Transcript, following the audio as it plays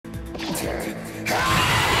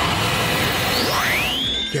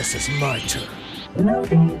Guess it's my turn.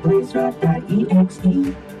 Loading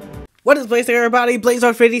BlazeRod.exe. What is Blaze, everybody?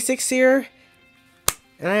 BlazeRod56 here.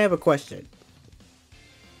 And I have a question.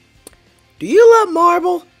 Do you love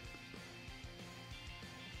Marvel?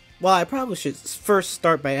 Well, I probably should first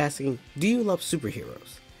start by asking, do you love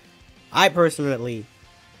superheroes? I personally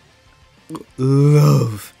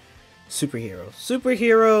love superheroes.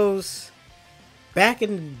 Superheroes, back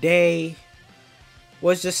in the day,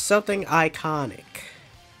 was just something iconic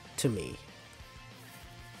to me.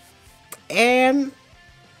 And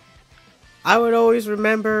I would always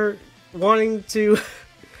remember wanting to...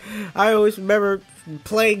 I always remember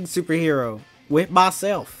playing superhero with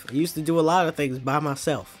myself. I used to do a lot of things by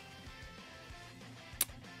myself.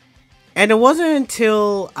 And it wasn't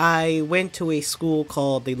until I went to a school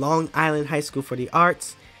called the Long Island High School for the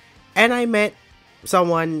Arts, and I met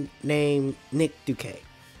someone named Nick Duque.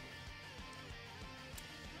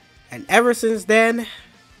 And ever since then,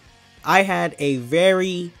 I had a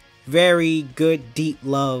very, very good, deep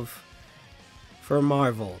love for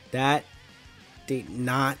Marvel. That did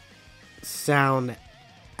not sound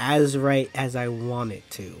as right as I wanted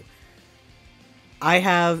to. I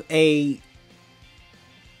have a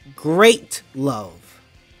great love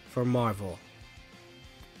for Marvel.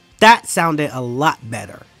 That sounded a lot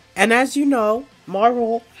better. And as you know,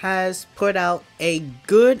 Marvel has put out a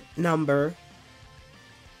good number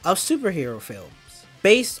of superhero films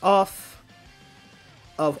based off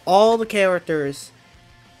of all the characters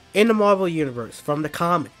in the Marvel Universe from the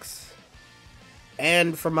comics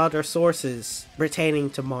and from other sources pertaining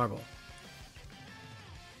to Marvel.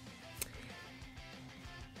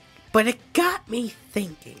 But it got me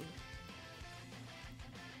thinking,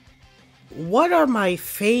 what are my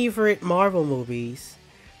favorite Marvel movies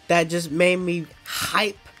that just made me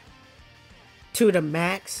hype to the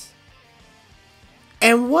max?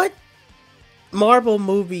 And what Marvel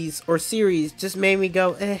movies or series just made me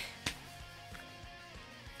go,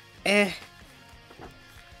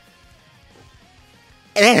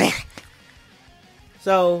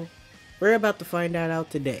 So, we're about to find that out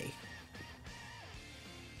today.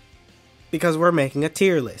 Because we're making a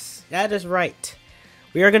tier list. That is right.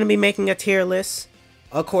 We are going to be making a tier list,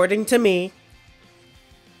 according to me.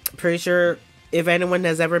 Pretty sure if anyone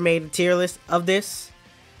has ever made a tier list of this,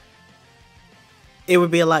 it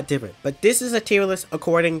would be a lot different. But this is a tier list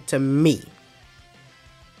according to me.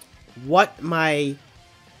 What my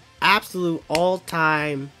absolute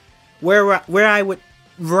all-time, where I would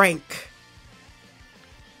rank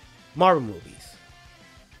Marvel movies.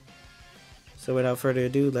 So without further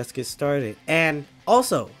ado, let's get started. And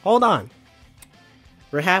also, hold on.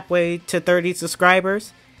 We're halfway to 30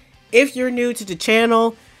 subscribers. If you're new to the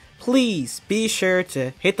channel, please be sure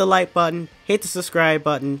to hit the like button, hit the subscribe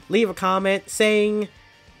button, leave a comment saying,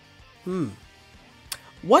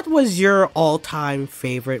 what was your all-time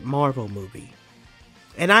favorite Marvel movie?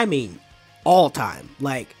 And I mean all-time.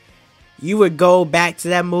 Like, you would go back to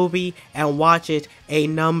that movie and watch it a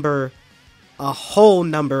whole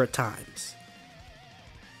number of times.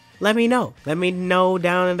 Let me know. Let me know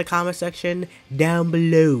down in the comment section down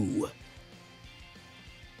below.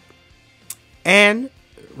 And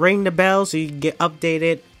ring the bell so you can get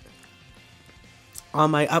updated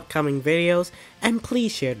on my upcoming videos. And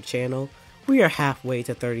please share the channel. We are halfway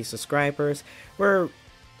to 30 subscribers. We're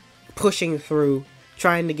pushing through,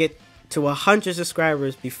 trying to get to 100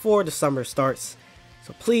 subscribers before the summer starts.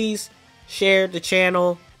 So please share the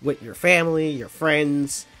channel with your family, your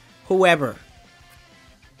friends, whoever.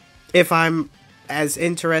 If I'm as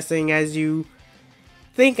interesting as you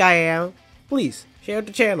think I am, please share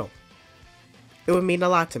the channel. It would mean a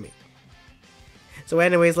lot to me. So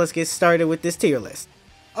anyways, let's get started with this tier list.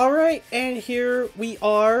 Alright, and here we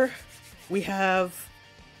are. We have,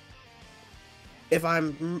 if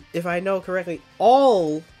I know correctly,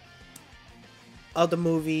 all of the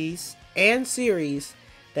movies and series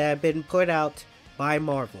that have been put out by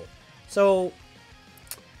Marvel. So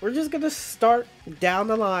we're just gonna start down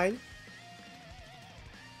the line.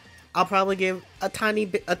 I'll probably give a tiny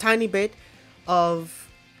bit of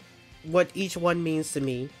what each one means to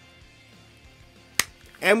me,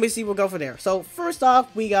 and we'll go from there. So first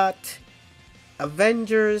off, we got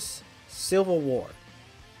Avengers Civil War.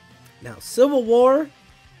 Now, Civil War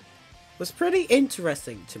was pretty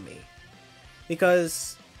interesting to me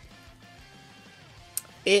because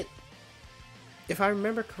if I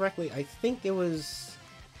remember correctly, I think it was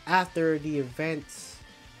after the events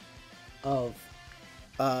of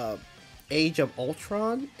Age of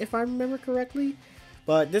Ultron, if I remember correctly.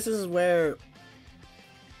 But this is where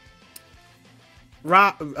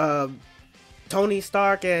Tony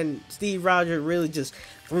Stark and Steve Rogers really just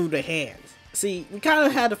threw the hands. See, we kind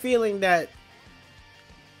of had a feeling that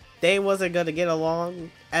they wasn't gonna get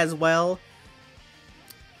along as well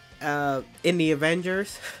in the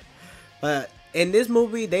Avengers, but in this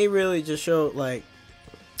movie they really just showed like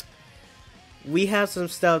we have some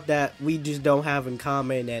stuff that we just don't have in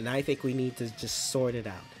common, and I think we need to just sort it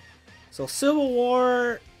out. So Civil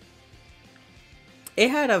War, it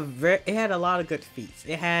had a lot of good feats.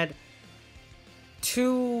 It had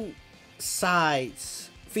two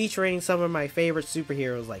sides featuring some of my favorite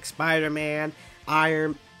superheroes like Spider-Man,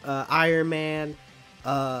 Iron Man,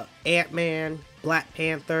 Ant-Man, Black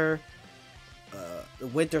Panther, the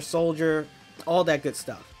Winter Soldier, all that good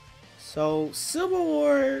stuff. So Civil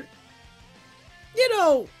War, you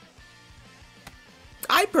know,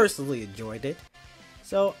 I personally enjoyed it.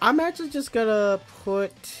 So I'm actually just gonna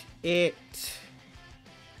put it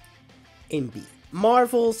in B.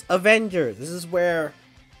 Marvel's Avengers. This is where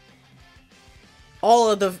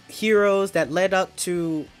all of the heroes that led up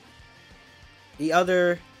to the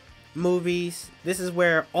other movies, this is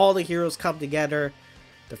where all the heroes come together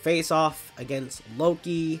to face off against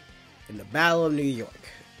Loki in the Battle of New York.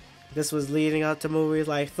 This was leading up to movies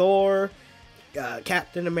like Thor,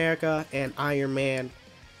 Captain America, and Iron Man,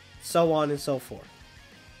 so on and so forth.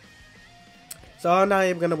 So I'm not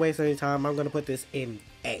even going to waste any time. I'm going to put this in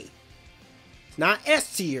A. It's not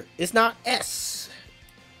S tier. It's not S.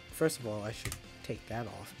 First of all, I should take that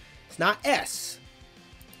off. It's not S.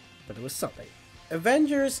 But it was something.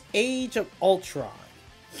 Avengers Age of Ultron.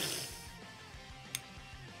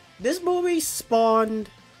 This movie spawned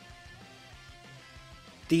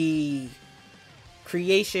the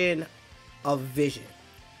creation of Vision.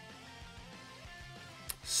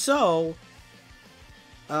 So,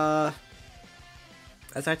 that's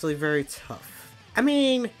actually very tough. I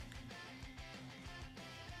mean,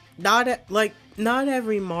 not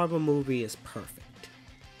every Marvel movie is perfect.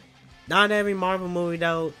 Not every Marvel movie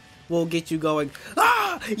though will get you going,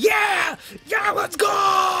 ah, yeah, let's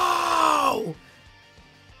go!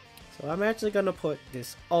 So I'm actually gonna put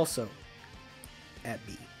this also at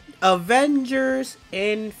B. Avengers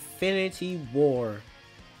Infinity War.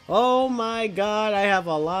 Oh my god, I have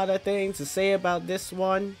a lot of things to say about this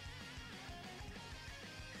one.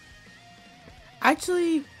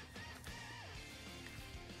 Actually,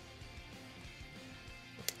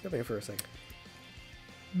 come here for a second.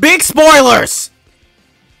 Big spoilers!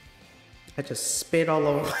 I just spit all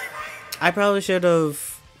over. I probably should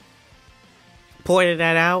have pointed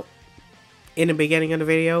that out in the beginning of the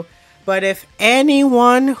video. But if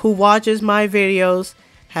anyone who watches my videos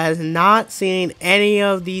has not seen any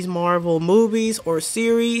of these Marvel movies or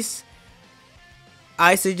series,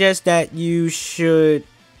 I suggest that you should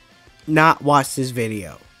not watch this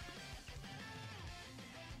video.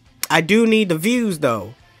 I do need the views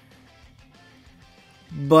though.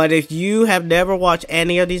 But if you have never watched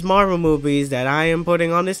any of these Marvel movies that I am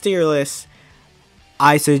putting on this tier list,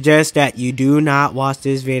 I suggest that you do not watch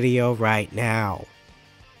this video right now.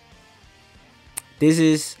 This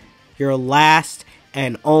is your last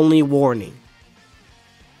and only warning.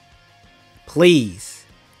 Please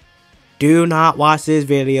do not watch this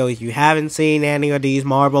video if you haven't seen any of these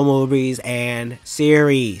Marvel movies and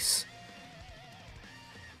series.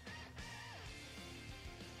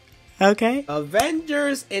 Okay.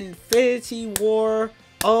 Avengers Infinity War.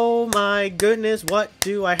 Oh my goodness, what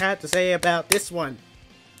do I have to say about this one?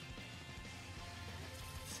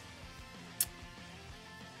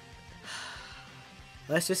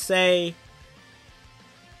 Let's just say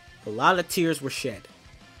a lot of tears were shed.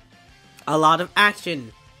 A lot of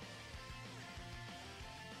action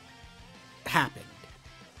happened.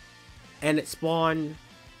 And it spawned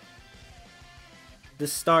the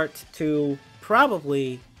start to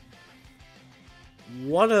probably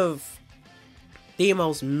one of the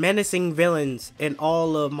most menacing villains in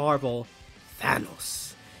all of Marvel,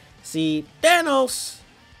 Thanos. See, Thanos,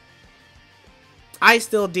 I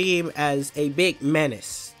still deem as a big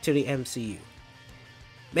menace to the MCU.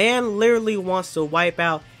 Man literally wants to wipe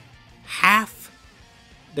out half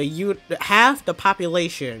the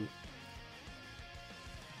population,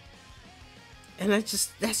 and that's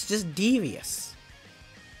just devious.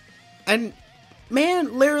 And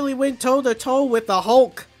man literally went toe to toe with the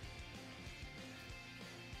Hulk.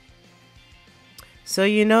 So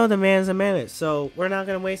you know the man's a menace. So we're not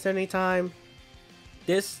gonna waste any time.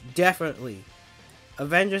 This definitely,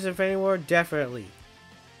 Avengers Infinity War, definitely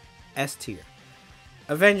S tier.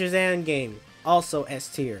 Avengers Endgame, also S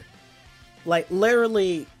tier. Like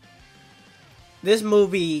literally, this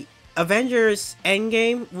movie, Avengers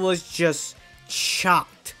Endgame, was just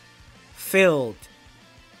chocked, filled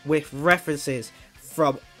with references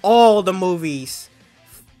from all the movies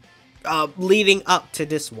leading up to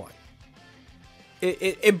this one.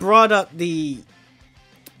 It brought up the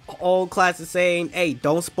old classic saying, "Hey,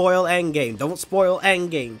 don't spoil Endgame. Don't spoil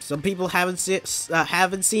Endgame." Some people haven't seen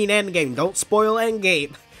Endgame. Don't spoil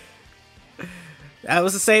Endgame. That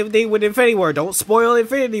was the same thing with Infinity War. Don't spoil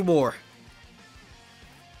Infinity War.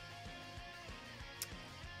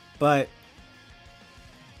 But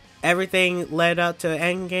everything led up to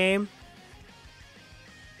Endgame,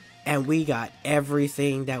 and we got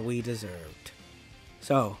everything that we deserved.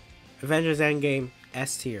 So, Avengers Endgame,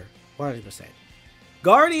 S tier, 100%.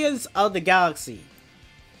 Guardians of the Galaxy,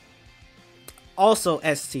 also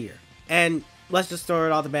S tier. And let's just throw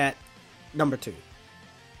it off the bat, number 2.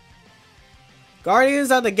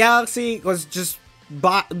 Guardians of the Galaxy was just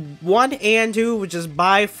 1 and 2, which is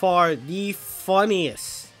by far the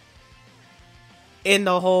funniest in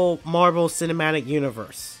the whole Marvel Cinematic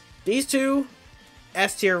Universe. These two,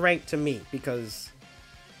 S tier ranked to me because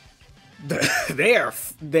they're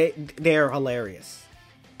hilarious,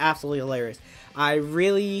 absolutely hilarious. I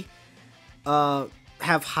really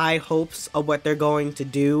have high hopes of what they're going to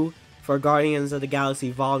do for Guardians of the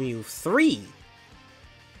Galaxy Volume 3.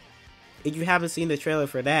 If you haven't seen the trailer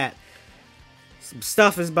for that, some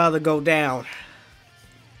stuff is about to go down.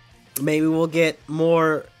 Maybe we'll get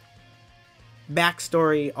more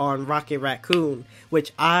backstory on Rocket Raccoon,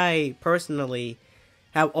 which I personally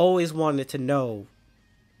have always wanted to know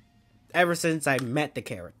ever since I met the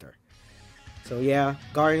character. So yeah,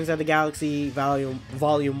 Guardians of the Galaxy Volume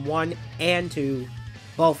 1 and 2,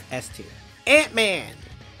 both S tier. Ant-Man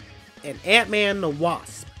and Ant-Man the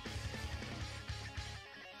Wasp.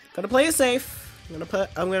 Gonna play it safe. I'm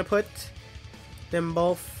gonna put them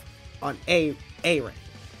both on A rank.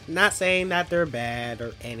 Not saying that they're bad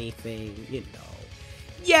or anything, you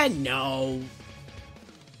know.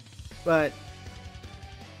 But,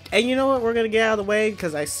 and you know what, we're gonna get out of the way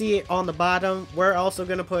because I see it on the bottom. We're also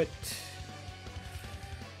gonna put,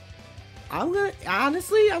 I'm gonna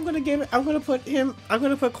put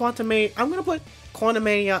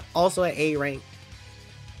Quantumania also at A rank.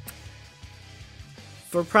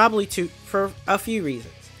 For a few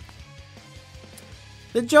reasons.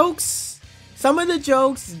 The jokes, some of the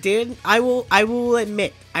jokes I will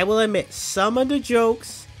admit, some of the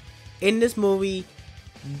jokes in this movie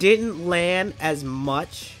didn't land as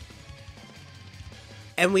much.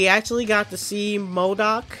 And we actually got to see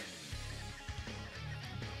MODOK.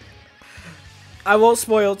 I won't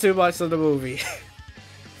spoil too much of the movie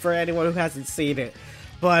for anyone who hasn't seen it.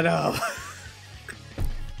 But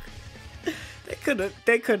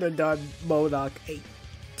they could have done MODOK a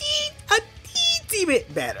teensy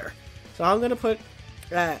bit better. So I'm gonna put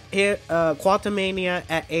Quantumania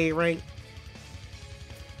at A rank.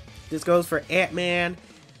 This goes for Ant-Man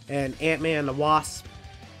and Ant-Man the Wasp.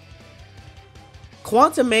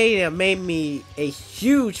 Quantumania made me a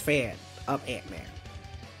huge fan of Ant-Man.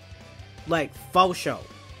 Like, faux show.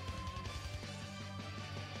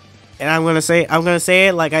 And I'm gonna say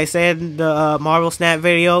it like I said in the Marvel Snap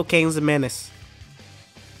video, King's a menace.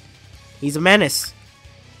 He's a menace.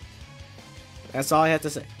 That's all I have to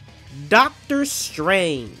say. Doctor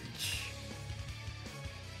Strange.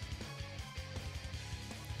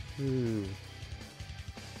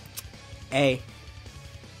 A.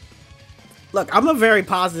 Look, I'm a very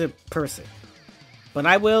positive person, but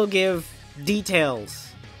I will give details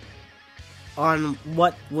on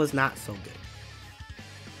what was not so good.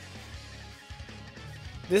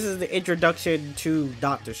 This is the introduction to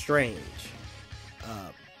Doctor Strange.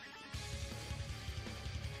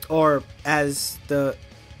 Or as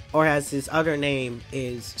his other name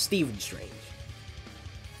is Stephen Strange.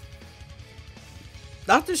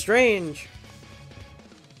 Doctor Strange,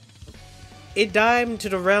 it dived into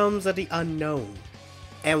the realms of the unknown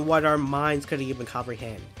and what our minds couldn't even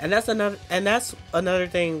comprehend. And that's another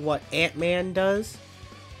thing what Ant-Man does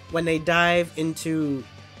when they dive into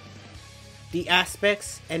the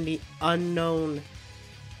aspects and the unknown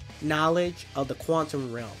knowledge of the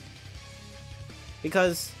quantum realm.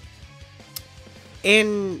 Because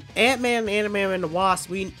in Ant-Man and the Wasp,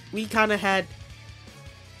 we kind of had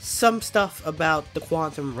some stuff about the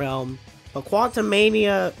quantum realm, but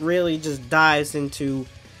Quantumania really just dives into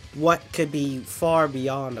what could be far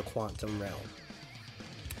beyond the quantum realm.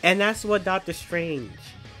 And that's what Doctor Strange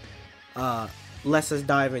lets us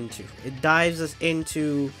dive into. It dives us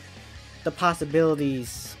into the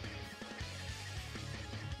possibilities,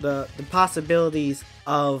 the possibilities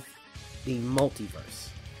of the multiverse.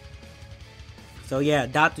 So yeah,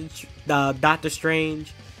 Doctor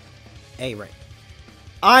Strange, A rank.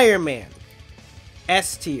 Iron Man,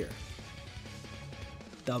 S tier.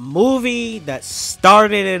 the movie that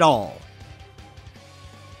started it all.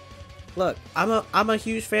 Look, I'm a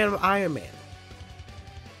huge fan of Iron Man.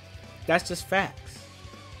 That's just facts.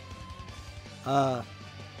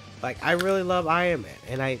 Like, I really love Iron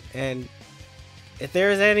Man, and if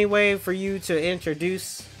there is any way for you to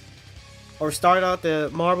introduce or start out the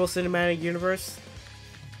Marvel Cinematic Universe,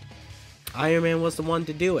 Iron Man was the one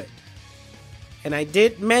to do it. And I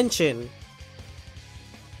did mention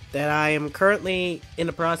that I am currently in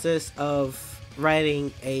the process of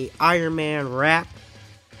writing a Iron Man rap.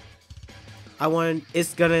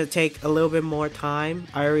 It's gonna take a little bit more time.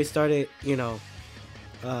 I already started,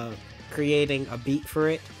 creating a beat for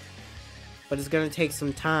it, but it's gonna take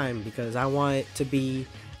some time because I want it to be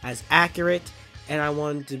as accurate and I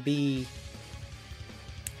want it to be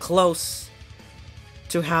close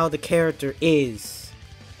to how the character is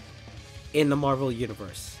in the Marvel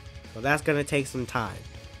Universe. So that's gonna take some time.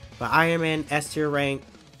 But Iron Man S tier rank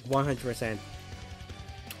 100%.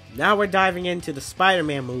 Now we're diving into the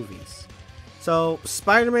Spider-Man movies. So,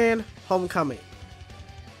 Spider-Man Homecoming.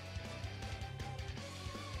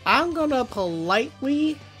 I'm gonna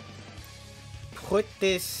politely put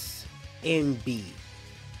this in B.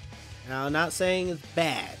 Now, I'm not saying it's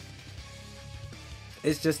bad.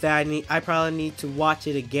 It's just that I probably need to watch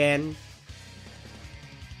it again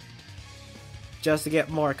just to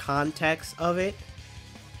get more context of it.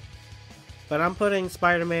 But I'm putting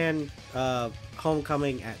Spider-Man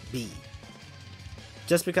Homecoming at B.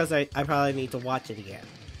 Just because I probably need to watch it again.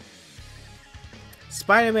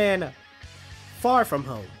 Spider-Man Far From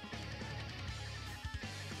Home.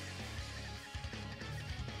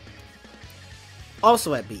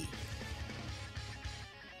 Also at B.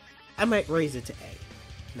 I might raise it to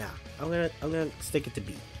A. Nah, I'm gonna stick it to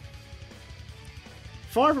B.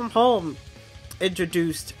 Far From Home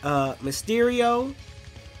introduced Mysterio.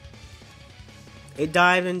 It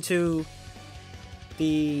dived into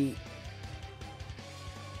the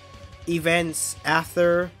events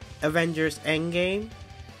after Avengers Endgame,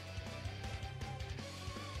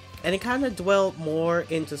 and it kind of dwelled more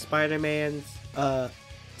into Spider-Man's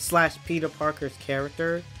 / Peter Parker's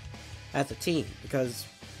character as a team, because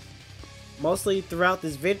mostly throughout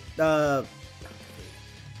this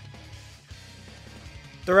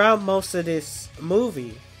throughout most of this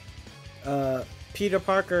movie, Peter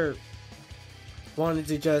Parker wanted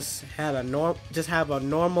to just have a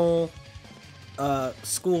normal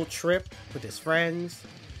school trip with his friends,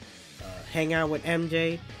 hang out with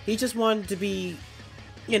MJ. He just wanted to be,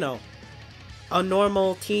 a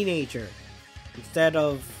normal teenager instead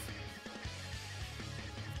of,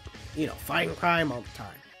 fighting crime all the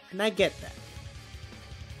time. And I get that.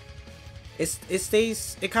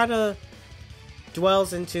 It kind of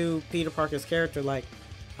dwells into Peter Parker's character, like,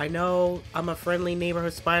 I know I'm a friendly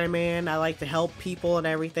neighborhood Spider-Man, I like to help people and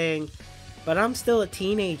everything, but I'm still a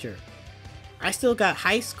teenager. I still got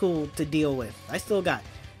high school to deal with. I still got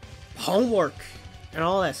homework and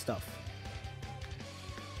all that stuff.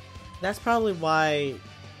 That's probably why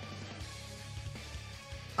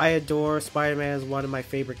I adore Spider-Man as one of my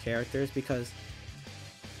favorite characters, because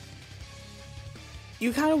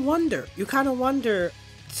you kind of wonder,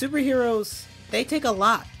 superheroes, they take a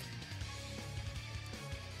lot.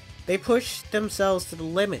 They push themselves to the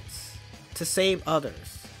limits to save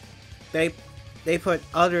others. They put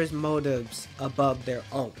others' motives above their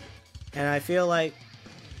own. And I feel like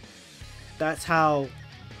that's how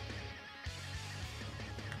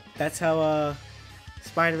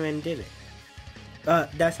Spider-Man did it.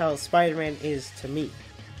 That's how Spider-Man is to me.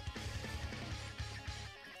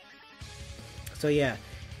 So yeah,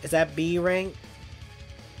 it's at B rank.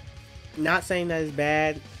 Not saying that it's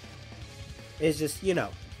bad. It's just,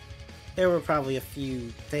 there were probably a few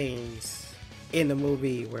things in the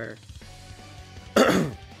movie where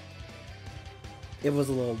it was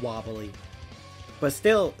a little wobbly, but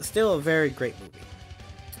still a very great movie.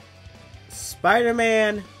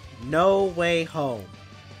 Spider-Man No Way Home.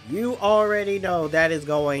 You already know that is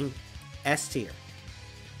going S tier.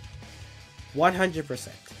 100%.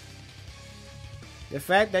 The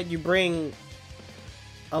fact that you bring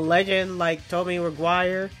a legend like Tobey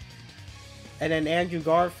Maguire and then Andrew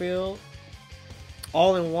Garfield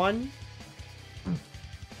all in one,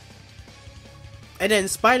 and then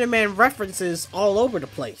Spider-Man references all over the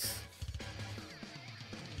place.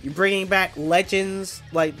 You're bringing back legends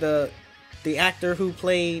like the actor who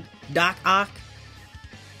played Doc Ock,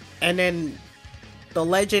 and then the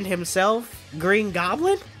legend himself, Green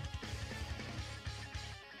Goblin.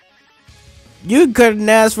 You couldn't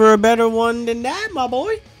ask for a better one than that, my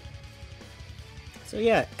boy. So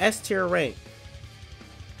yeah, S tier rank.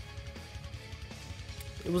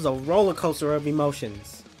 It was a roller coaster of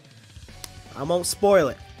emotions. I won't spoil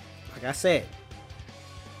it. Like I said,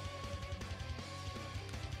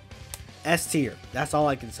 S tier. That's all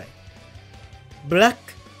I can say. Black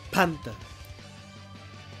Panther.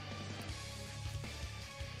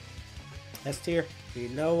 S tier. You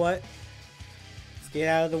know what? Let's get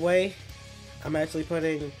out of the way. I'm actually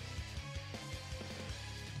putting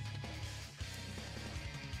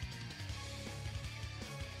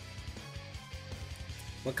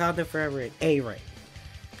Wakanda Forever in A rank.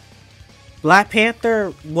 Black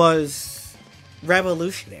Panther was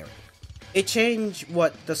revolutionary. It changed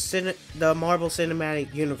what the Marvel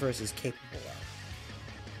Cinematic Universe is capable of.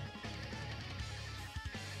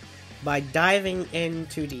 By diving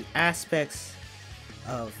into the aspects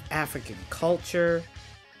of African culture,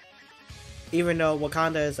 even though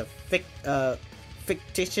Wakanda is a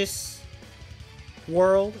fictitious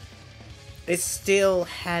world, it still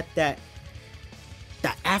had the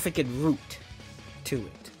African root to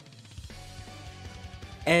it,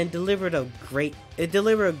 and delivered a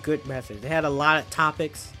good message. It had a lot of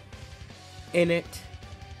topics in it,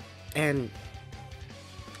 and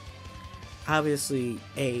obviously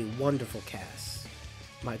a wonderful cast.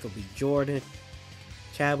 Michael B. Jordan,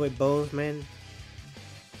 Chadwick Boseman,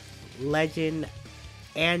 legend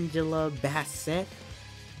Angela Bassett.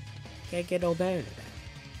 Can't get no better than that.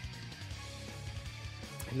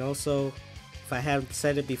 And also, if I haven't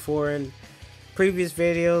said it before in previous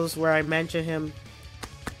videos where I mention him,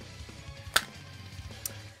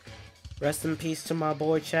 rest in peace to my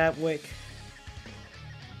boy Chadwick.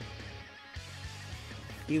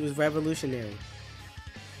 He was revolutionary.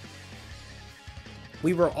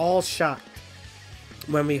 We were all shocked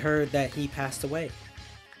when we heard that he passed away.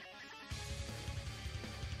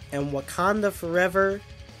 And Wakanda Forever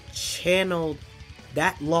channeled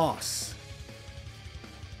that loss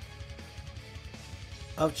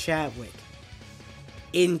of Chadwick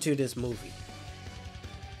into this movie.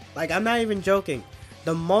 Like, I'm not even joking.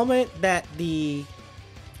 The moment that the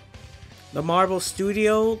Marvel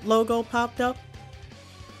Studio logo popped up,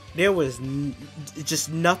 there was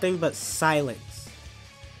just nothing but silence.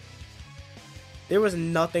 There was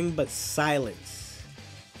nothing but silence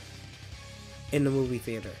in the movie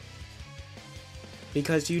theater.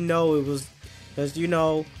 Because Chadwick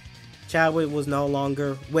was no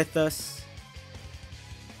longer with us.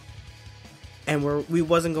 And we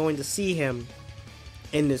wasn't going to see him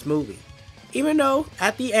in this movie. Even though,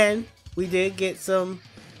 at the end, we did get some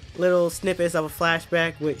little snippets of a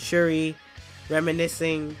flashback with Shuri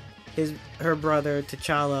reminiscing her brother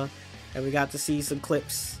T'Challa, and we got to see some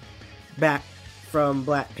clips back from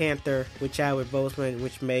Black Panther with Chadwick Boseman,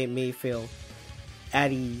 which made me feel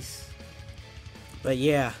at ease. But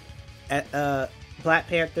yeah, Black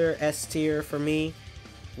Panther S tier for me.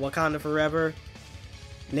 Wakanda Forever,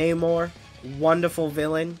 Namor, wonderful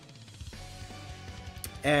villain,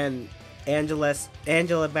 and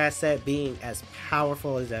Angela Bassett being as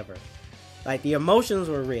powerful as ever. Like, the emotions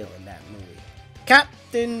were real in that movie.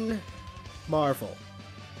 Captain Marvel.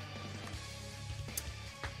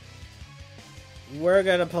 We're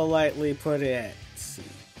gonna politely put it at C.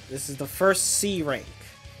 This is the first C rank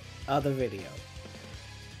of the video.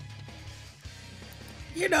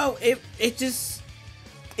 You know, it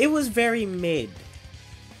was very mid.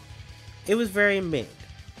 It was very mid.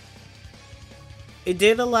 It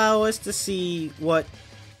did allow us to see what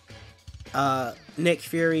Nick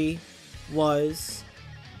Fury was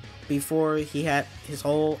before he had his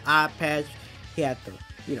whole eye patch. He had the,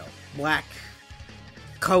 black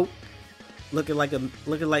coat, looking like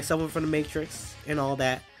someone from the Matrix and all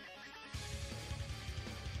that.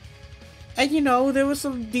 And there was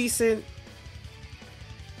some decent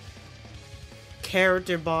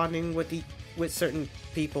character bonding with certain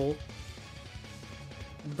people.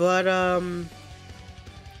 But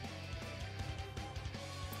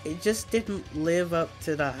it just didn't live up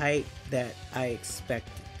to the hype that I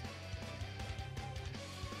expected.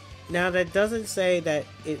 Now, that doesn't say that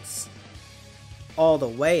it's all the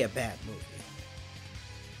way a bad movie.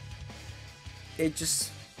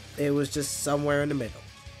 It was just somewhere in the middle.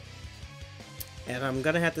 And I'm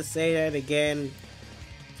gonna have to say that again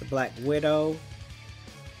to Black Widow.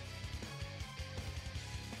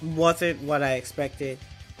 Wasn't what I expected.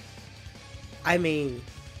 I mean,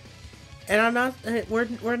 and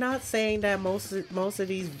we're not saying that most of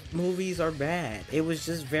these movies are bad. It was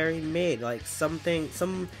just very mid. Like, some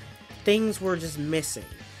things were just missing.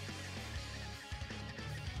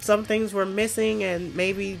 Some things were missing, and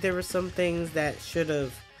maybe there were some things that should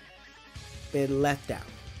have been left out.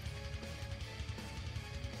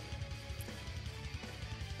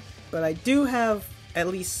 But I do have at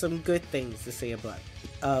least some good things to say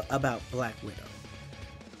about Black Widow.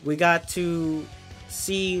 We got to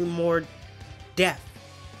see more depth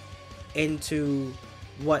into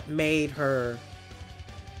what made her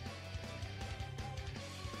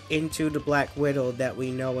into the Black Widow that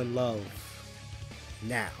we know and love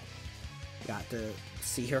now. Got to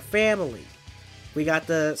see her family. We got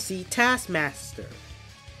to see Taskmaster.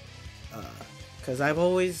 Because I've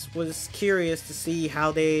always was curious to see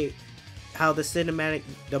how the Marvel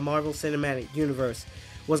Cinematic Universe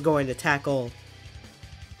was going to tackle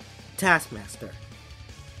Taskmaster.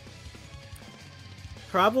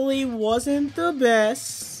 Probably wasn't the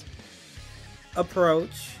best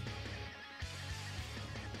approach,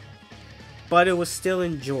 but it was still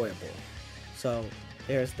enjoyable. So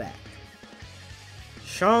there's that.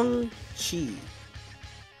 Shang-Chi.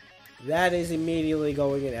 That is immediately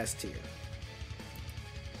going in S tier.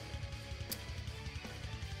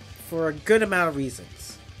 For a good amount of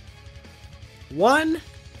reasons. One,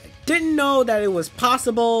 I didn't know that it was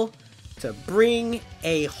possible to bring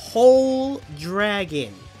a whole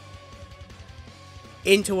dragon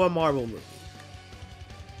into a Marvel movie.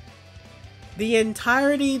 The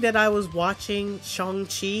entirety that I was watching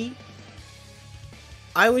Shang-Chi,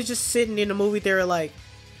 I was just sitting in the movie theater like,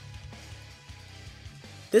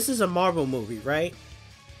 this is a Marvel movie, right?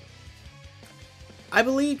 I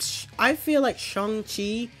feel like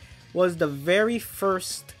Shang-Chi was the very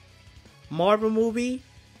first Marvel movie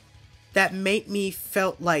that made me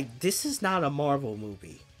felt like this is not a Marvel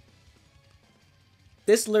movie.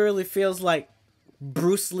 This literally feels like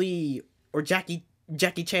Bruce Lee or Jackie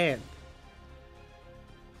Chan.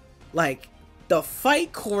 Like, the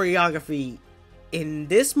fight choreography in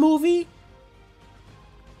this movie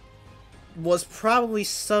was probably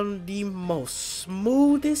some of the most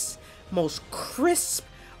smoothest, most crisp,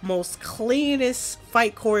 most cleanest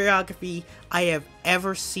fight choreography I have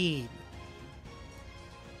ever seen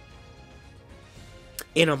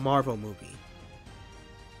in a Marvel movie.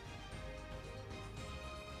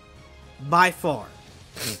 By far.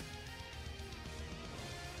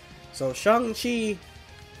 So Shang-Chi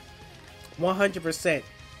 100%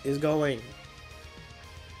 is going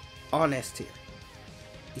on S tier.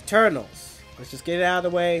 Eternals. Let's just get it out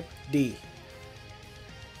of the way. D.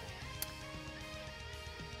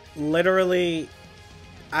 Literally,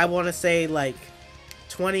 I want to say like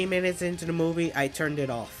 20 minutes into the movie, I turned it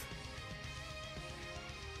off.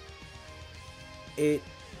 It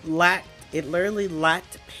literally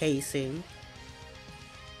lacked pacing.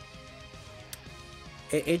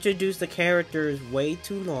 It introduced the characters way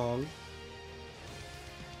too long.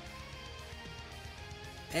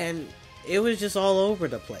 And it was just all over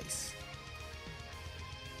the place.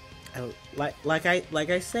 Like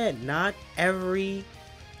I said, not every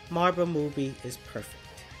Marvel movie is perfect.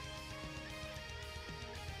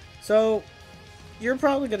 So, you're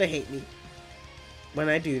probably gonna hate me when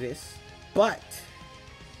I do this, but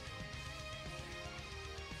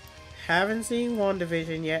haven't seen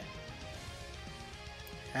WandaVision yet.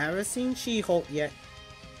 Haven't seen She-Hulk yet.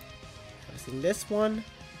 Haven't seen this one.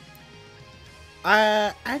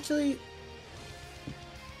 Actually,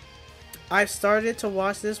 I've started to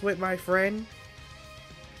watch this with my friend.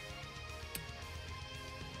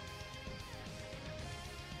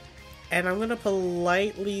 And I'm gonna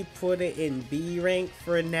politely put it in B rank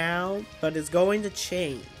for now, but it's going to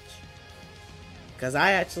change. Because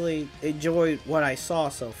I actually enjoyed what I saw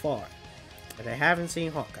so far. But I haven't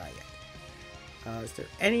seen Hawkeye yet. Is there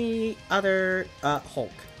any other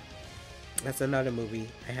Hulk? That's another movie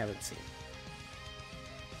I haven't seen.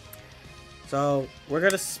 So we're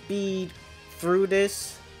gonna speed through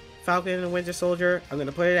this Falcon and the Winter Soldier. I'm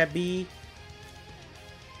gonna put it at B.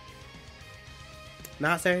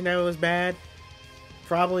 Not saying that it was bad.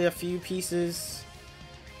 Probably a few pieces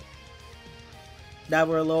that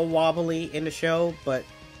were a little wobbly in the show, but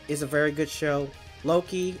it's a very good show.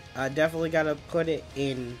 Loki, I definitely gotta put it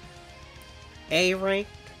in A rank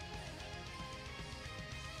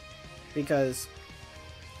because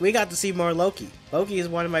we got to see more Loki. Loki is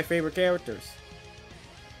one of my favorite characters.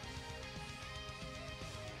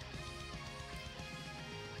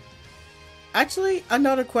 Actually,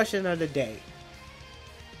 another question of the day.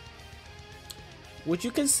 Would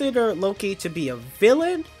you consider Loki to be a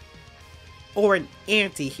villain or an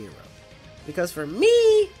anti-hero? Because for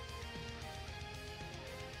me,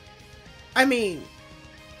 I mean,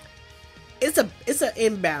 it's an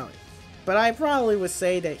imbalance. But I probably would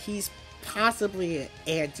say that he's possibly an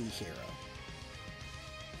anti-hero.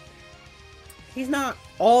 He's not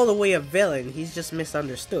all the way a villain, he's just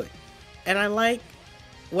misunderstood. And I like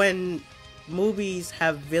when movies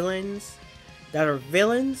have villains that are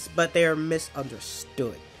villains, but they are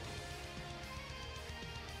misunderstood.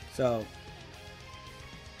 So,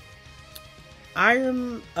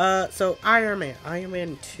 So Iron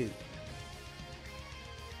Man 2.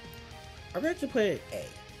 I meant to put it A.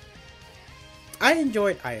 I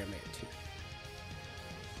enjoyed Iron Man 2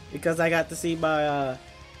 because I got to see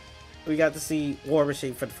we got to see War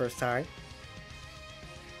Machine for the first time.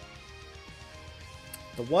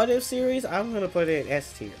 The What If series, I'm gonna put it in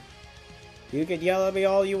S tier. You can yell at me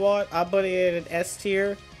all you want. I'll put it in S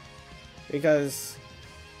tier because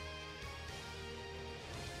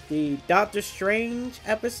the Doctor Strange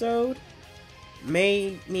episode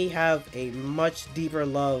made me have a much deeper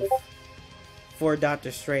love for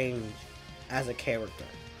Doctor Strange as a character.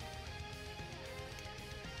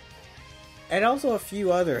 And also a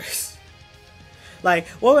few others. Like,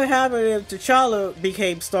 what would happen if T'Challa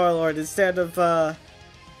became Star-Lord instead of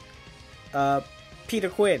Peter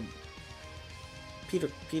Quinn?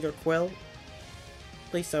 Peter Quill?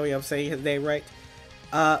 Please tell me I'm saying his name right.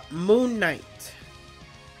 Moon Knight.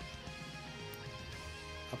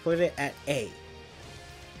 I'll put it at A.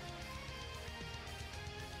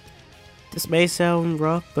 This may sound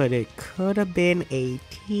rough, but it could have been a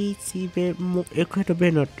teensy bit more. It could have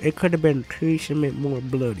been a teensy bit more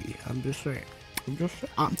bloody. I'm just saying.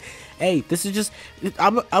 Hey, this is just.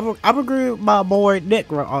 I'm agreeing with my boy Nick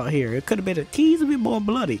right here. It could have been a teensy bit more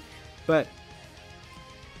bloody, but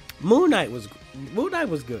Moon Knight was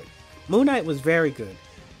good. Moon Knight was very good.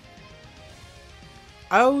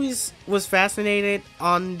 I always was fascinated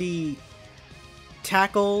on the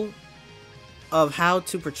tackle of how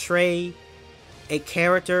to portray a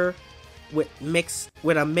character with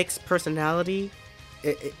a mixed personality.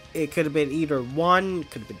 It could have been either one,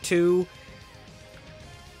 it could have been two.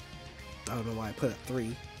 I don't know why I put it 3.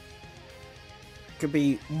 It could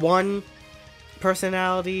be one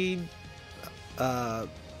personality,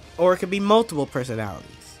 or it could be multiple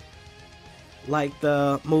personalities, like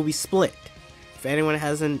the movie Split. If anyone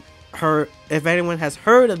has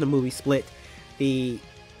heard of the movie Split, the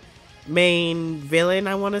main villain,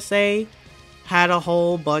 I want to say, had a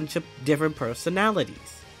whole bunch of different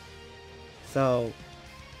personalities. So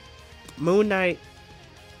Moon Knight,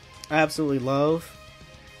 I absolutely love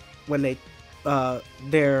when they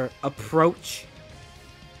their approach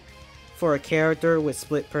for a character with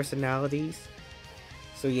split personalities.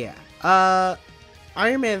 So yeah,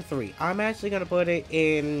 Iron Man 3, I'm actually gonna put it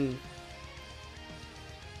in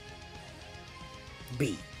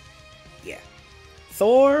B. Yeah.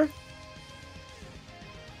 Thor,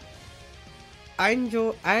 I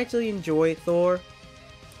actually enjoy Thor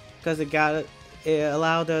because it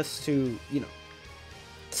allowed us to,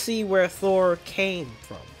 see where Thor came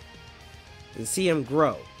from and see him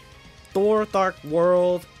grow. Thor Dark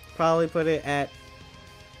World, probably put it at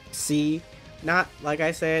C. Not, like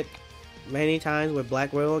I said many times with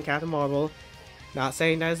Black Widow and Captain Marvel, not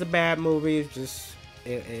saying that it's a bad movie, it's just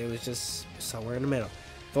it was just somewhere in the middle.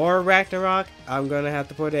 Thor Ragnarok, I'm gonna have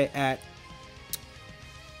to put it at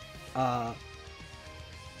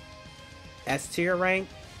S tier rank.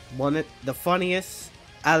 One of the funniest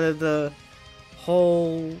out of the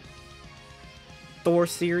whole Thor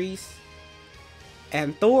series.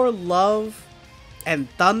 And Thor Love and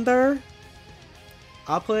Thunder,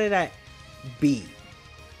 I'll put it at B.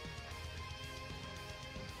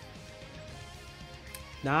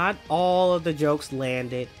 Not all of the jokes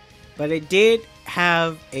landed, but it did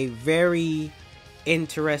have a very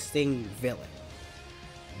interesting villain,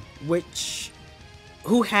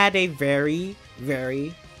 who had a very,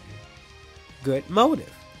 very good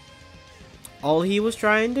motive. All he was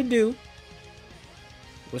trying to do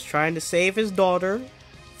was trying to save his daughter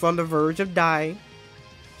from the verge of dying.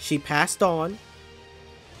 She passed on,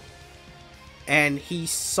 and he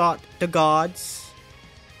sought the gods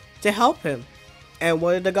to help him. And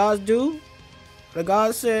what did the gods do? The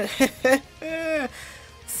gods said,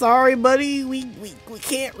 sorry buddy, we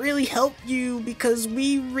can't really help you because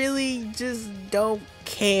we really just don't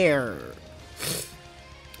care.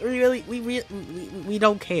 We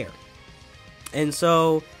don't care. And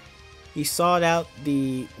so he sought out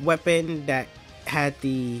the weapon that had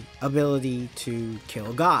the ability to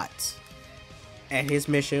kill gods. And his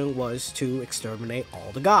mission was to exterminate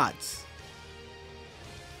all the gods.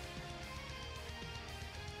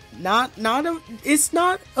 It's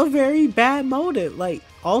not a very bad motive. Like,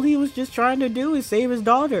 all he was just trying to do is save his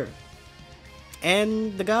daughter.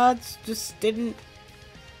 And the gods just didn't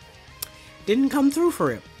come through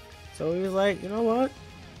for him. So he was like, you know what?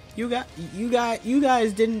 You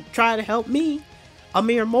guys didn't try to help me, a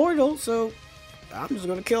mere mortal, so I'm just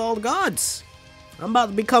gonna kill all the gods. I'm about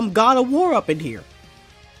to become God of War up in here.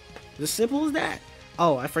 As simple as that.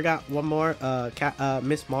 Oh, I forgot one more.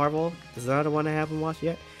 Miss Marvel is another one I haven't watched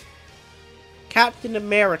yet. Captain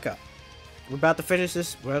America. we're about to finish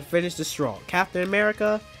this. We're about to finish this strong. Captain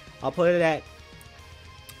America, I'll put it at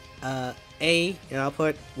A, and I'll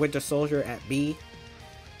put Winter Soldier at B.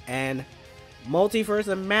 And Multiverse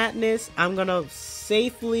of Madness, I'm gonna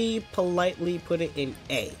safely, politely put it in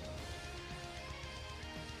A.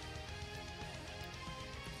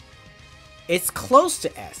 It's close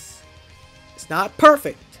to S. It's not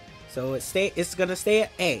perfect, so it's gonna stay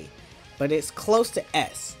at A, but it's close to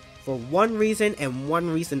S for one reason and one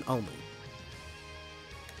reason only.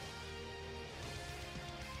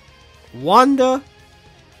 Wanda,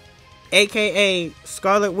 aka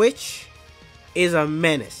Scarlet Witch, is a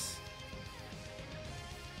menace.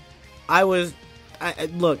 I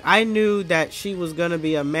knew that she was gonna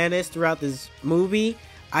be a menace throughout this movie.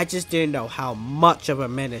 I just didn't know how much of a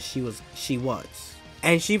menace she was.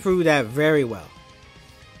 And she proved that very well.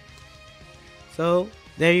 So,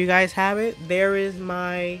 there you guys have it. There is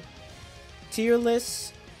my tier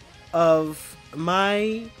list of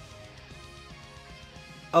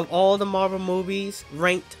all the Marvel movies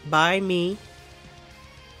ranked by me,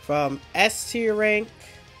 from S tier rank,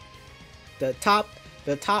 the top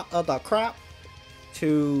of the crop,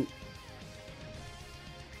 to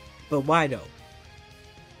but why though?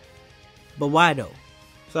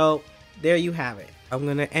 So there you have it. I'm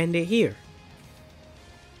gonna end it here.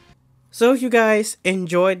 So if you guys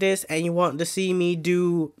enjoyed this and you want to see me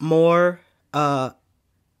do more, if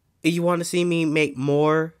you want to see me make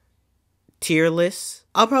more tier lists,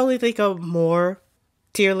 I'll probably think of more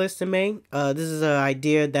tier lists to make. This is an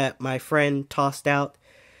idea that my friend tossed out.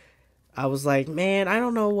 I was like, man, I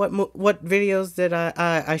don't know what videos that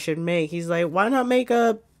I should make. He's like, why not make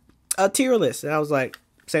a tier list? And I was like,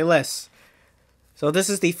 say less. So this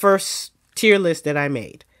is the first tier list that I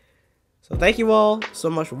made. So thank you all so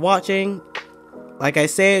much for watching. Like I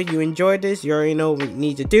said, if you enjoyed this, you already know what you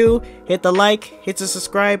need to do. Hit the like, hit the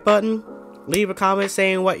subscribe button. Leave a comment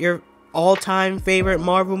saying what your all-time favorite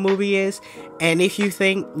Marvel movie is. And if you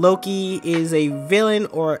think Loki is a villain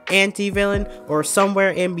or anti-villain or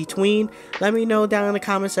somewhere in between, let me know down in the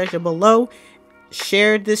comment section below.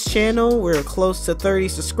 Share this channel. We're close to 30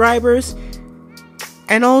 subscribers.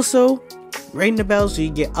 And also, ring the bell so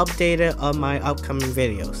you get updated on my upcoming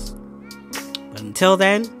videos. But until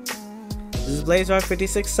then, this is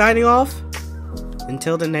Blazar56 signing off.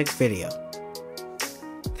 Until the next video.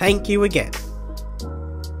 Thank you again.